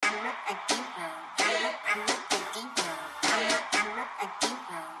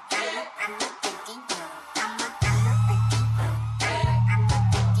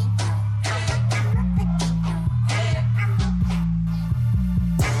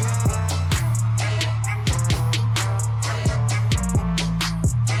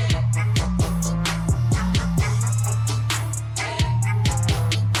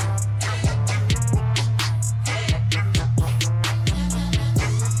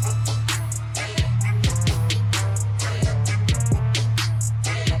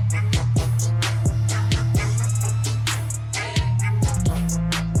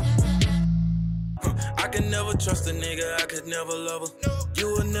Trust a nigga, I could never love her. You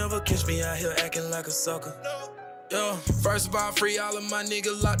will never catch me out here acting like a sucker. Yeah, first of all, free all of my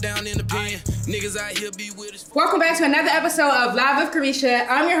niggas locked down in the pen. Niggas out here be with us. Welcome back to another episode of Live with Carisha.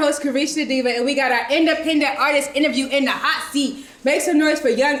 I'm your host, Carisha the Diva, and we got our independent artist interview in the hot seat. Make some noise for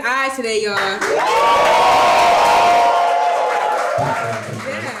Young Eyes today, y'all. Yeah.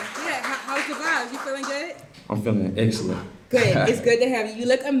 How's the vibes? You feeling good? I'm feeling excellent. Good. It's good to have you. You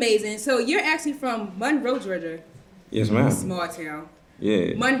look amazing. So you're actually from Monroe, Georgia. Yes, ma'am. Small town.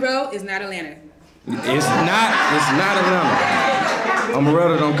 Yeah. Monroe is not Atlanta. It's not Atlanta.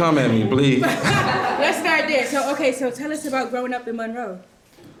 Amaretta, don't come at me, please. Let's start there. So tell us about growing up in Monroe.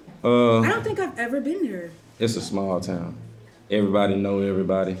 I don't think I've ever been there. It's a small town. Everybody know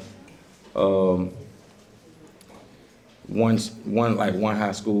everybody. One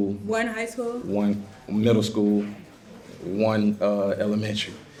high school. One high school? One middle school. One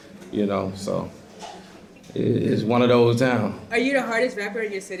elementary. You know, so it's one of those towns. Are you the hardest rapper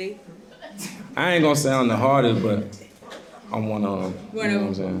in your city? I ain't gonna sound the hardest, but I'm one of them. One you know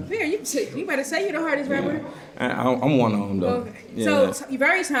of what I'm saying? Fair, you better say you're the hardest rapper. I'm one of them though. Okay. Yeah. So you're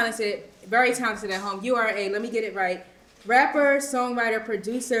very talented at home. You are let me get it right, rapper, songwriter,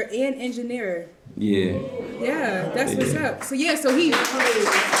 producer, and engineer. Yeah. Yeah, that's what's up. So he. Appreciate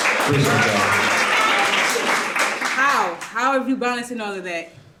y'all. How have you balancing all of that?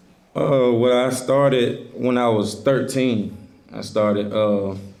 Well, I started when I was 13. I started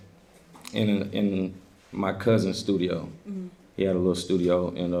in my cousin's studio. Mm-hmm. He had a little studio,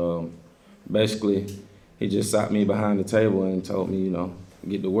 and basically he just sat me behind the table and told me,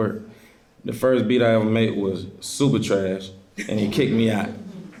 get to work. The first beat I ever made was super trash, and he kicked me out.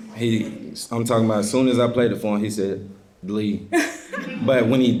 I'm talking about as soon as I played it for him, he said, leave. But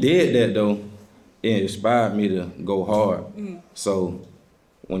when he did that though, it inspired me to go hard. Mm. So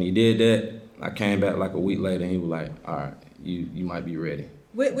when he did that, I came back like a week later and he was like, all right, you might be ready.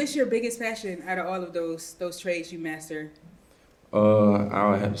 What's your biggest passion out of all of those trades you master? I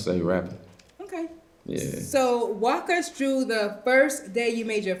would have to say rapping. Okay. Yeah. So walk us through the first day you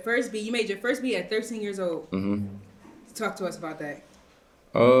made your first beat. You made your first beat at 13 years old. Mm-hmm. Talk to us about that.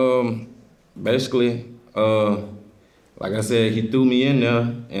 Basically, like I said, he threw me in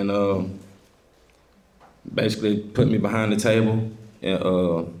there and basically put me behind the table, and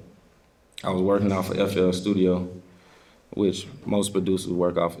I was working off of FL Studio, which most producers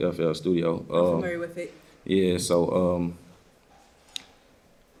work off FL Studio. I'm familiar with it. Yeah, so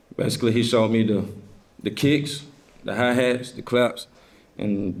basically he showed me the kicks, the hi-hats, the claps,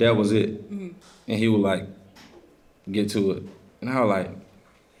 and that was it. Mm-hmm. And he would like, get to it. And I was like,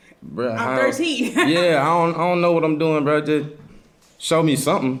 bro, I'm 13. Yeah, I don't know what I'm doing, bro. Just show me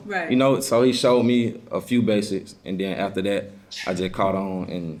something. Right. So he showed me a few basics, and then after that, I just caught on,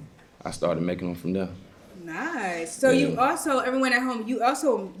 and I started making them from there. Nice. So yeah. You also, everyone at home,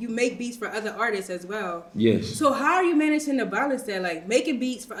 you make beats for other artists as well. Yes. So how are you managing to balance that? Like making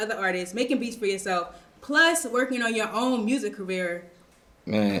beats for other artists, making beats for yourself, plus working on your own music career.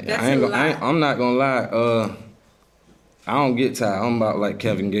 Man, That's I'm not gonna lie. I don't get tired. I'm about like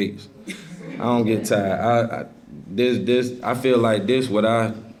Kevin Gates. I don't get tired. I feel like this what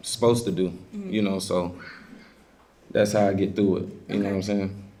I'm supposed to do, mm-hmm. So that's how I get through it. You know what I'm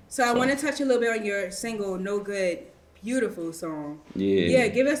saying? So I want to touch a little bit on your single "No Good," beautiful song. Yeah. Yeah,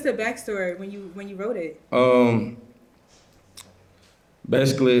 give us the backstory when you wrote it.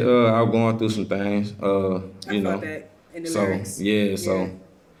 Basically, I was going through some things. I felt that in the lyrics. Yeah, so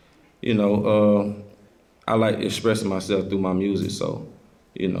I like expressing myself through my music. So,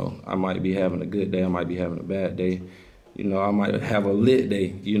 I might be having a good day, I might be having a bad day. I might have a lit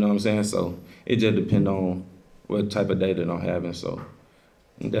day. You know what I'm saying? So it just depends on what type of day that I'm having. So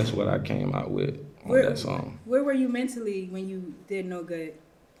that's what I came out with on that song. Where were you mentally when you did No Good?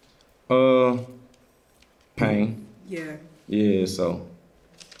 Pain. Yeah. Yeah, so,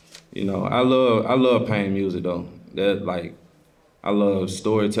 I love pain music though. That like, I love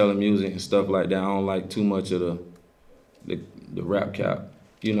storytelling music and stuff like that. I don't like too much of the rap cap.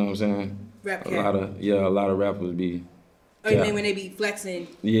 You know what I'm saying? Rap A cap. lot of rappers be. Oh, you cap. mean when they be flexing?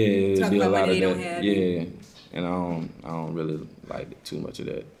 Yeah, it'd Talk be a about lot money of they that. don't have. Yeah, and I don't really like too much of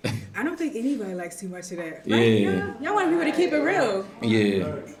that. I don't think anybody likes too much of that. Right? Yeah. Y'all want people to keep it real.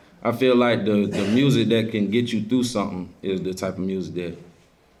 Yeah, I feel like the music that can get you through something is the type of music that,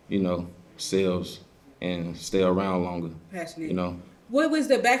 you know, sells and stay around longer. Passionate. You know. What was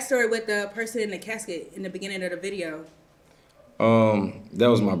the backstory with the person in the casket in the beginning of the video? That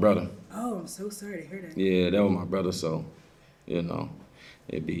was my brother. Oh, I'm so sorry to hear that. Yeah, that was my brother. So, you know,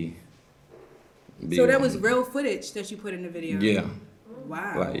 it'd be So that was real footage that you put in the video? Yeah.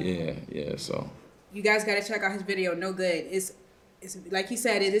 Wow. Like, yeah, so. You guys got to check out his video, No Good. It's like you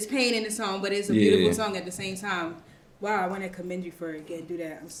said, it is pain in the song, but it's a beautiful song at the same time. Wow, I want to commend you for getting do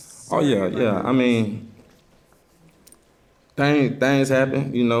that. Oh, yeah. I mean, things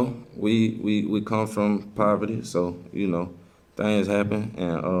happen, you know. We come from poverty, so, you know, things happen.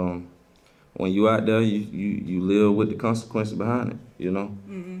 And when you out there, you live with the consequences behind it, you know.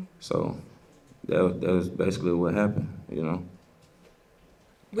 Mm-hmm. So that was basically what happened, you know.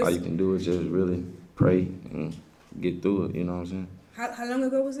 All you can do is just really pray and get through it, you know what I'm saying? How long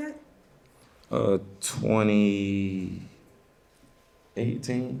ago was that?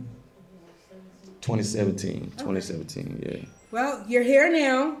 2017, yeah. Well, you're here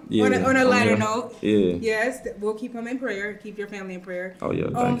now. Yeah, on a lighter here. note. Yeah. Yes, we'll keep him in prayer. Keep your family in prayer. Oh, yeah,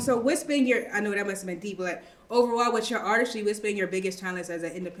 thank you. So what's been I know that must have been deep, but overall, with your artistry, what's been your biggest challenge as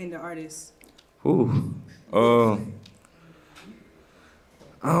an independent artist? I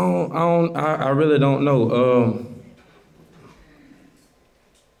really don't know.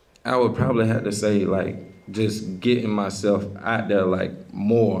 I would probably have to say, like, just getting myself out there, like,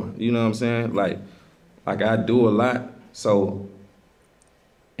 more, you know what I'm saying? Like I do a lot, so,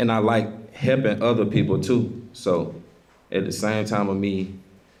 and I like helping other people too. So at the same time of me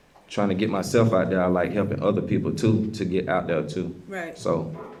trying to get myself out there, I like helping other people too, to get out there too. Right.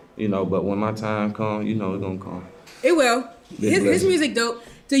 So, you know, but when my time comes, you know it's gonna come. It will. Big His blessing. music dope.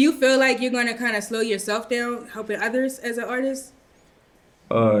 Do you feel like you're gonna kind of slow yourself down, helping others as an artist?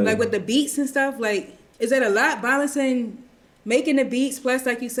 Like with the beats and stuff, like, is that a lot, balancing making the beats plus,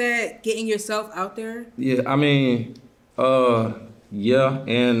 like you said, getting yourself out there? Yeah, I mean, yeah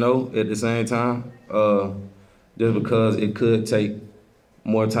and no at the same time. Just because it could take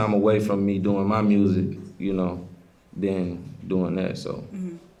more time away from me doing my music, you know, than doing that. So,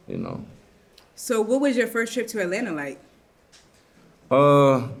 you know. So what was your first trip to Atlanta like?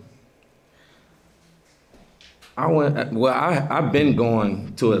 I've been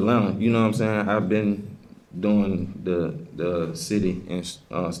going to Atlanta, you know what I'm saying? I've been doing the city and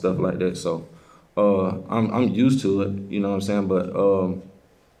stuff like that. So I'm used to it, you know what I'm saying? But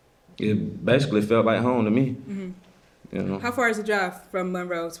it basically felt like home to me. Mm-hmm. You know? How far is the drive from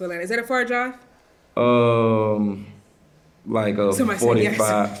Monroe to Atlanta? Is that a far drive? Like a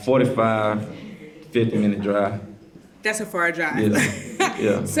 45, 50-minute drive. That's a far drive.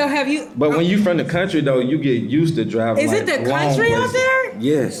 Yeah. So have you? But when you from the country though, you get used to driving. Is it the country out there?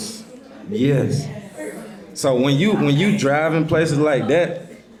 Yes. So when you drive in places like that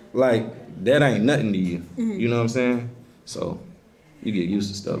ain't nothing to you. Mm-hmm. You know what I'm saying? So you get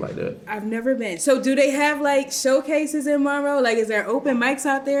used to stuff like that. I've never been. So do they have like showcases in Monroe? Like, is there open mics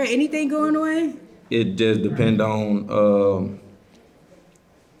out there? Anything going on? It just depends on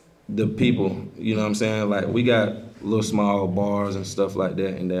the people. You know what I'm saying? Like, we got little small bars and stuff like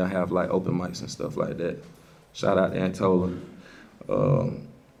that, and they'll have like open mics and stuff like that. Shout out to Antola.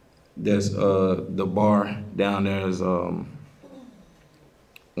 There's the bar down there is one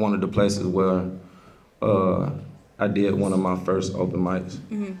of the places where I did one of my first open mics.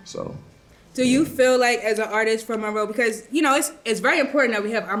 Mm-hmm. So. Do you feel like as an artist from Monroe, because you know it's very important that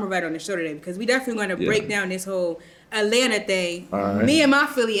we have Armor Right on the show today, because we definitely want to break down this whole Atlanta thing. Right. Me and my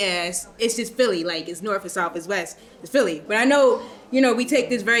Philly ass, it's just Philly. Like, it's north, it's south, it's west, it's Philly. But I know, you know, we take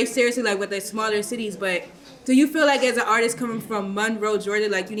this very seriously, like with the smaller cities. But do you feel like as an artist coming from Monroe, Georgia,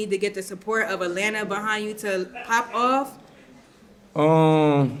 like you need to get the support of Atlanta behind you to pop off?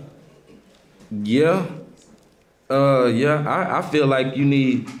 Yeah. I feel like you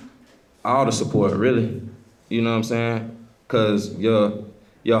need all the support, really. You know what I'm saying? Cause your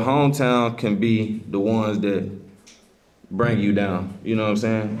hometown can be the ones that bring you down. You know what I'm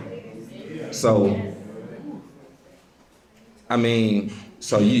saying? So, I mean,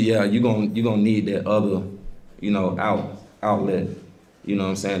 you're gonna need that other, you know, outlet. You know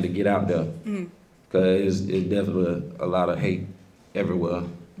what I'm saying, to get out there. Mm-hmm. Cause it's definitely a lot of hate everywhere,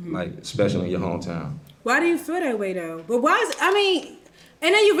 like especially in your hometown. Why do you feel that way though? But why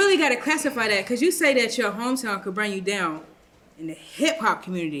and then you really got to classify that, because you say that your hometown could bring you down. in the hip hop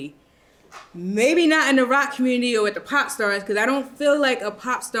community. Maybe not in the rock community or with the pop stars, because I don't feel like a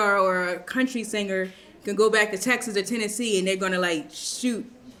pop star or a country singer can go back to Texas or Tennessee and they're gonna like shoot.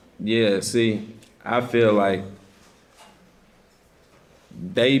 Yeah, see, I feel like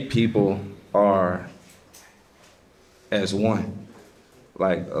they people are as one.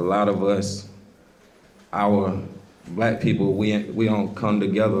 Like a lot of us, our black people, we don't come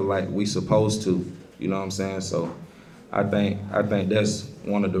together like we supposed to. You know what I'm saying? So I think that's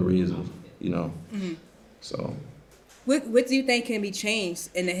one of the reasons. You know. Mm-hmm. So. What do you think can be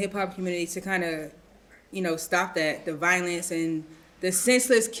changed in the hip hop community to kind of, stop that, the violence and the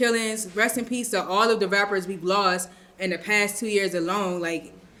senseless killings? Rest in peace to all of the rappers we've lost in the past 2 years alone.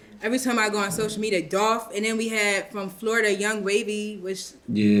 Like every time I go on social media, Dolph, and then we had from Florida Young Wavy, which.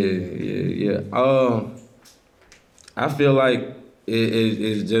 Yeah. I feel like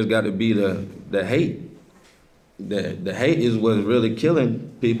it's just got to be the hate. The hate is what's really killing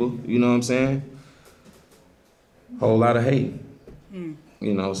people. You know what I'm saying? Whole lot of hate.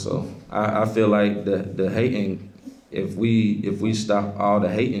 So I feel like the hating, if we stop all the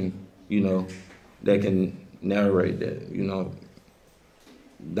hating, that can narrate that,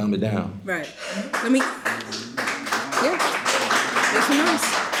 dumb it down. Right. Let me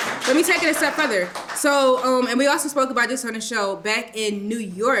take it a step further. So, and we also spoke about this on the show back in New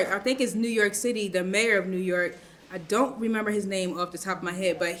York. I think it's New York City, the mayor of New York. I don't remember his name off the top of my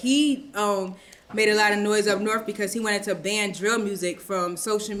head, but he made a lot of noise up north because he wanted to ban drill music from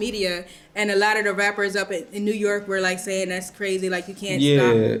social media, and a lot of the rappers up in New York were like saying that's crazy, like you can't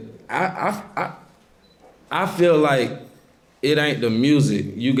stop. Yeah, I feel like it ain't the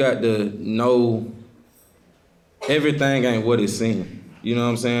music. You got to know everything ain't what it seems. You know what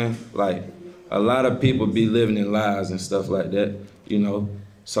I'm saying? Like a lot of people be living in lies and stuff like that.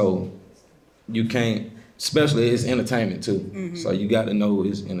 So you can't. Especially it's entertainment too. Mm-hmm. So you got to know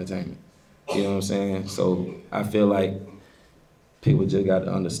it's entertainment. You know what I'm saying? So I feel like people just got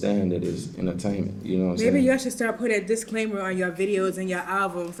to understand that it's entertainment. You know what I'm saying? Maybe y'all should start putting a disclaimer on your videos and your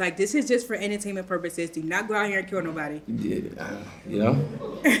albums. Like, this is just for entertainment purposes. Do not go out here and kill nobody. Yeah.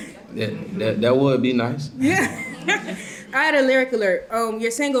 That would be nice. Yeah. I had a lyric alert.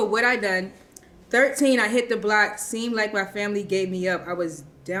 Your single, What I Done. 13, I hit the block. Seemed like my family gave me up. I was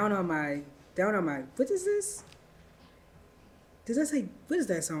down on my, what is this? Does that say, what is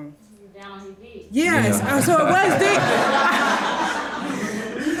that song? You're down on your dick. Yes, yeah. So it was dick.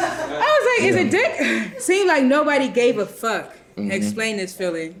 I was like, is it dick? Seemed like nobody gave a fuck. Mm-hmm. Explain this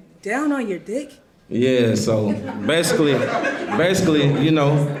feeling. Down on your dick? Yeah, so basically,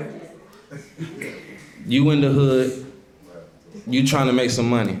 you in the hood, you trying to make some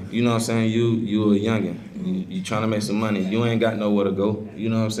money. You know what I'm saying? You a youngin'. You trying to make some money. You ain't got nowhere to go. You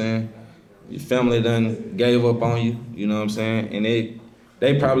know what I'm saying? Your family done gave up on you, you know what I'm saying? And they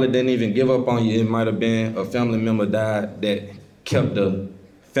probably didn't even give up on you. It might have been a family member died that kept the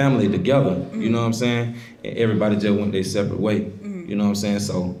family together, you know what I'm saying? And everybody just went their separate way, you know what I'm saying?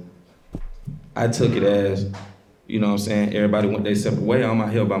 So I took it as, you know what I'm saying, everybody went their separate way. I'm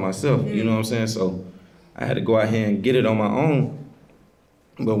out here by myself, you know what I'm saying? So I had to go out here and get it on my own.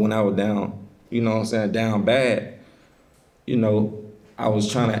 But when I was down, you know what I'm saying, down bad, I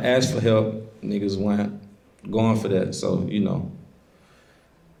was trying to ask for help. Niggas weren't going for that. So,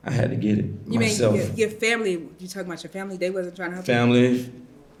 I had to get it myself. You mean your family, you talking about your family, they wasn't trying to help you?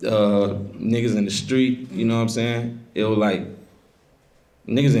 Niggas in the street, you know what I'm saying? It was like,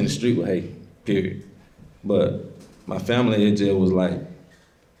 niggas in the street would hate, period. But my family, it just was like,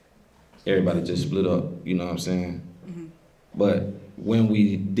 everybody just split up, you know what I'm saying? Mm-hmm. But when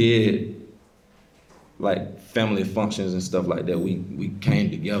we did, like, family functions and stuff like that, we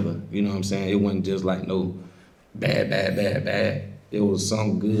came together, you know what I'm saying? It wasn't just like no bad. It was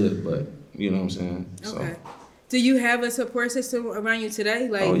some good, but you know what I'm saying? Okay. So. Do you have a support system around you today?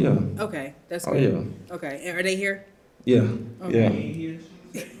 Like, oh, yeah. Okay, that's good. Oh, yeah. Okay, and are they here? Yeah, okay.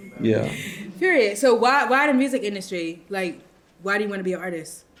 Yeah. Period. So why the music industry? Like, why do you want to be an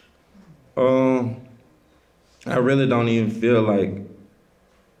artist? I really don't even feel like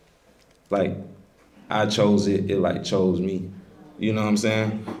I chose it, it like chose me. You know what I'm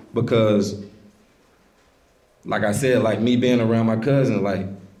saying? Because, like I said, like me being around my cousin, like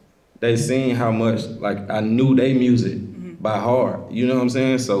they seen how much, like I knew they music by heart. You know what I'm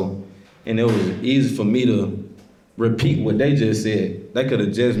saying? So, and it was easy for me to repeat what they just said. They could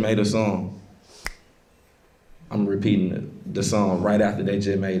have just made a song. I'm repeating the song right after they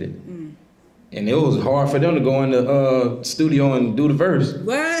just made it. And it was hard for them to go in the studio and do the verse.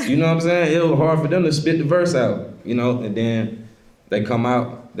 What? You know what I'm saying? It was hard for them to spit the verse out, and then they come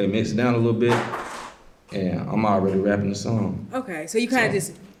out, they mix it down a little bit, and I'm already rapping the song. Okay, so you kind of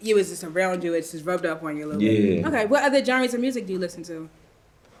just, you was just around you, it's just rubbed up on you a little bit. Yeah. Okay, what other genres of music do you listen to?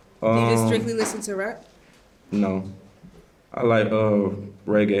 Do you just strictly listen to rap? No, I like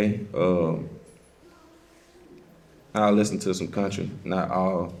reggae. I listen to some country, not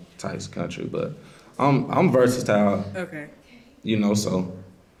all types of country, but I'm versatile. Okay. You know, so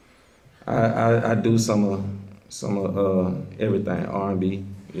I do some of everything, R&B.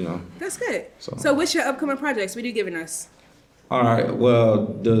 You know. That's good. So what's your upcoming projects? What are you giving us? All right. Well,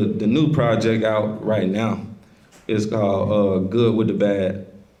 the new project out right now is called Good with the Bad.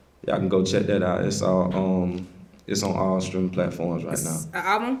 Y'all can go check that out. It's on all streaming platforms right now. An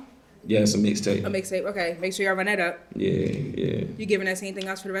album? Yeah, it's a mixtape. A mixtape. Okay. Make sure y'all run that up. Yeah. You giving us anything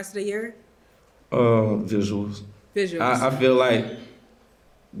else for the rest of the year? Visuals. I feel like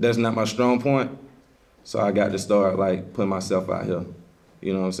that's not my strong point, so I got to start like putting myself out here.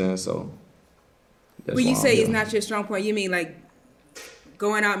 You know what I'm saying? So. When you say it's not your strong point, you mean like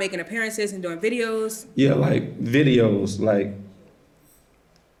going out making appearances and doing videos? Yeah, like videos, like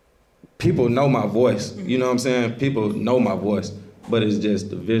people know my voice. You know what I'm saying? People know my voice, but it's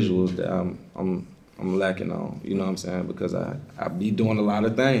just the visuals that I'm lacking on. You know what I'm saying? Because I be doing a lot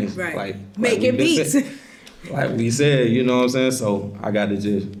of things, right? Like making beats, like we said. You know what I'm saying? So I got to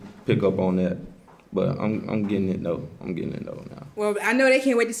just pick up on that. But I'm getting it though. I'm getting it though now. Well, I know they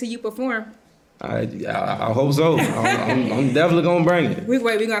can't wait to see you perform. I hope so. I'm definitely gonna bring it. We're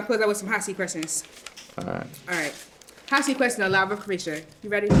gonna close out with some hot seat questions. All right. Hot seat question, live with Carisha. You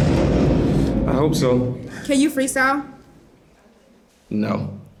ready? I hope so. Can you freestyle?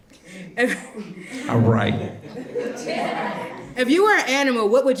 No. I'm right. If you were an animal,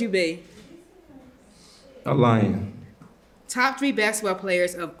 what would you be? A lion. Top 3 basketball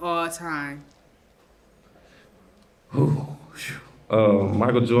players of all time.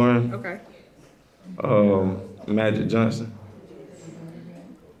 Michael Jordan. Okay. Magic Johnson.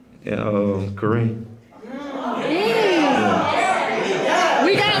 And Kareem. Yeah.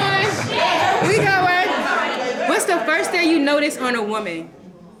 We got one. What's the first thing you notice on a woman?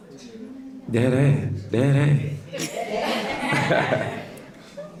 That ass.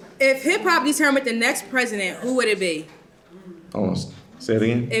 If hip hop determined the next president, who would it be? Say it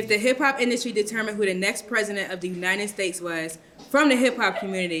again. If the hip hop industry determined who the next president of the United States was from the hip hop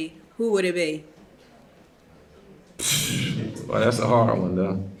community, who would it be? Well, that's a hard one,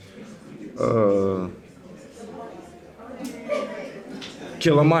 though.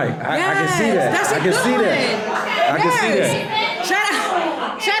 Killer Mike. I can see that. That's I can see that. I can see that.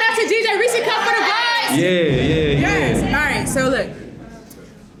 Shout out to DJ Reese Cup for the vibes. Yeah. All right, so look.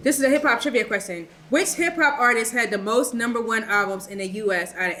 This is a hip hop trivia question. Which hip hop artist had the most #1 albums in the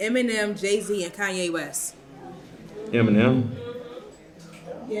U.S. out of Eminem, Jay-Z, and Kanye West? Eminem.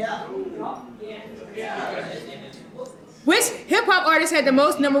 Yeah. Which hip hop artist had the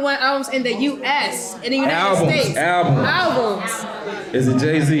most #1 albums in the U.S. in the United States? Albums. Is it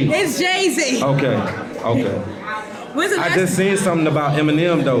Jay-Z? It's Jay-Z. Okay. I just seen something about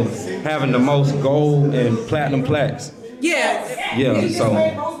Eminem though, having the most gold and platinum plaques. Yeah. Yeah. So.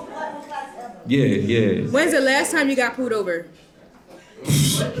 Yeah. When's the last time you got pulled over?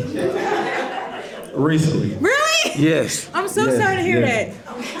 Recently. Really? Yes. I'm so sorry to hear that.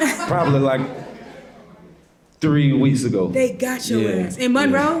 Probably like 3 weeks ago. They got your ass. In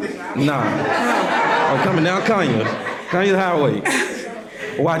Monroe? Nah. I'm coming down Kanye Highway.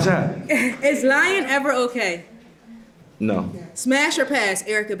 Watch out. Is lying ever okay? No. Smash or pass,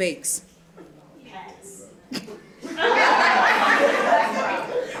 Erica Banks?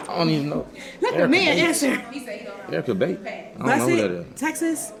 I don't even know. Let the man answer. Erica Banks. I don't know who that is.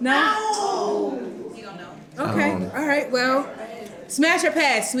 Texas? No? You don't know. Okay. All right. Well, smash or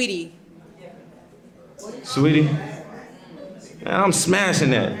pass, sweetie? Sweetie? Man, I'm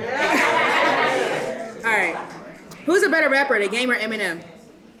smashing that. All right. Who's a better rapper, The Game or Eminem?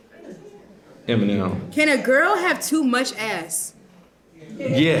 Eminem. Can a girl have too much ass?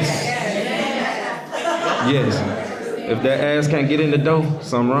 Yes. If that ass can't get in the door,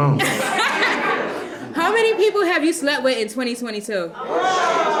 something wrong. How many people have you slept with in 2022? 1.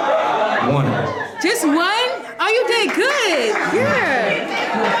 Just 1? Oh, you did good. Yeah.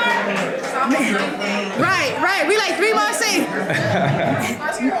 Right. We like 3 months in.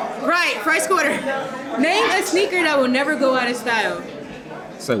 Right, first quarter. Name a sneaker that will never go out of style.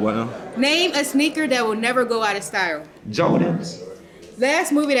 Say what now? Name a sneaker that will never go out of style. Jordans.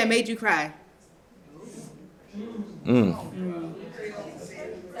 Last movie that made you cry.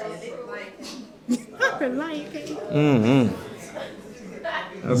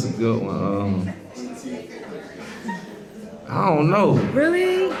 That's a good one. I don't know.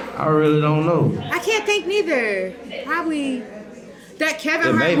 Really? I really don't know. I can't think neither. Probably that Kevin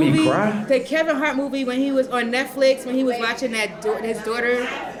It Hart made me movie. cry. The Kevin Hart movie when he was on Netflix when he was watching his daughter.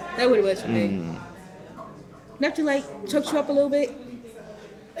 That would have was for me. Nothing like choked you up a little bit.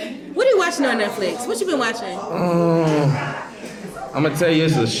 What are you watching on Netflix? What you been watching? I'm gonna tell you,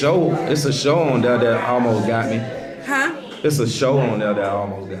 it's a show. It's a show on there that almost got me. Huh? It's a show on there that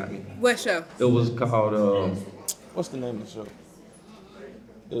almost got me. What show? It was called what's the name of the show?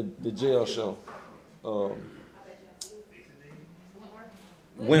 The jail show.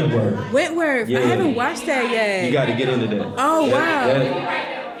 Wentworth. Wentworth. Yeah. I haven't watched that yet. You got to get into that. Oh, wow.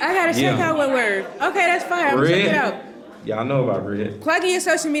 That, I gotta check Yeah. out Wentworth. Okay, that's fine. I'm gonna check it out. Y'all know about Red. Plug in your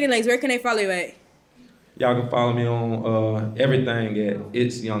social media links. Where can they follow you at? Y'all can follow me on everything at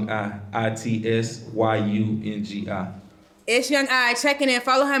It's Young I, ITSYUNGI. It's Young I. Checking in.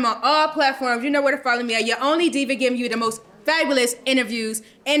 Follow him on all platforms. You know where to follow me at. Your only diva giving you the most fabulous interviews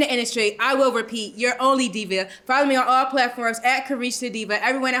in the industry. I will repeat, your only diva. Follow me on all platforms at Karish the Diva.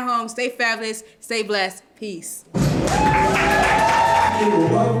 Everyone at home, stay fabulous, stay blessed. Peace. And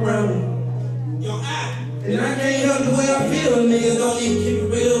I can't help the way I feel. Niggas don't even keep it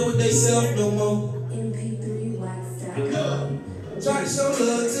real with they self no more. Try to show love to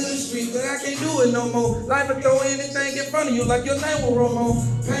the street, but I can't do it no more. Life will throw anything in front of you like your name will Romo.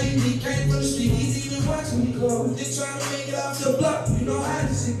 Pain me came from the street, he's even watching me close. Just trying to make it off the block, you know how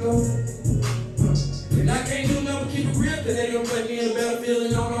this shit go. And I can't do nothing but keep it real, cause they gon' put me in a better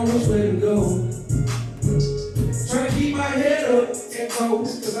feeling, don't know which way to go. Trying to keep my head up and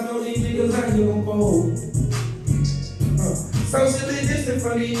focus, cause I know these niggas out here gon' fold. Socially distant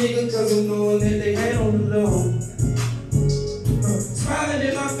from these niggas, cause I'm knowing that they hate on the low. Smiling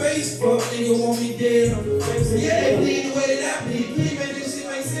in my face, fuck nigga want me dead on the face. Yeah, they bleed the way that I bleed. Please make this shit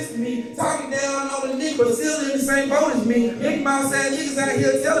make sense to me. Talking down on the nigga, but still in the same boat as me. Big mouth sad niggas out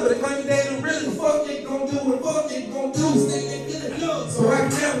here telling, but they claim they ain't really the fuck they gon' do. What the fuck they gon' do? Stay they feeling love, so I can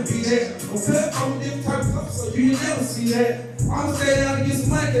never be that. I'm cut from a different type of stuff, so you never see that. I'ma stay down and get some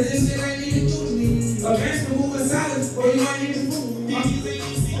money, cause this shit ain't even new to me. Against the moving silence, or you ain't even moving me.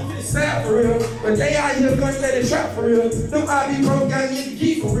 Sad for real, but they out here gonna let it trap for real. Them IB bro got me in the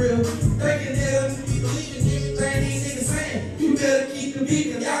key for real. Thinking that I'm believing everything these niggas saying. You better keep the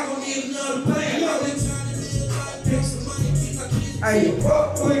beat, cause y'all gon' need another plan. Y'all been trying to live life, get some money, keep my kids. Hey,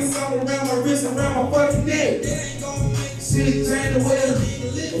 fuck, putting something around my wrist, around my fucking neck. That ain't gon' make shit turn the way a nigga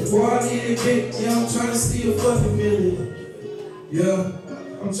live. Before I need a bit, yeah, I'm trying to see a fucking million. Yeah,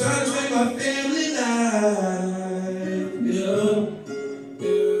 I'm trying to make my family life. Yeah.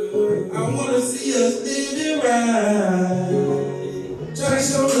 I wanna see us living right. Try to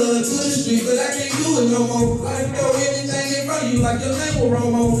show love to the street, but I can't do it no more. I can throw anything in front of you like your name will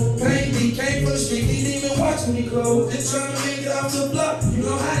Romo. Pain me came from the street, these even watching me close. Just trying to make it off the block, you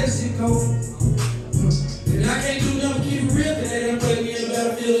know how that shit go. And I can't do nothing but keep it real, cause they done put me in a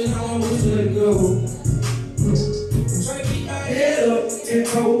better feeling, I don't know which way to go. I'm trying to keep my head up and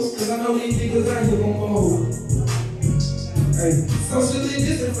toes, cause I know these niggas out here gon' fold. Hey, socially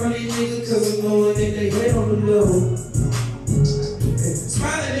distant from these niggas, cause I'm knowing that they hate on the low. Hey,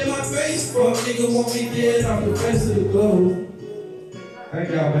 smiling in my face, fuck nigga want me dead off the face of the globe. Thank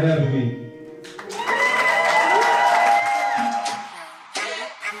y'all for having me.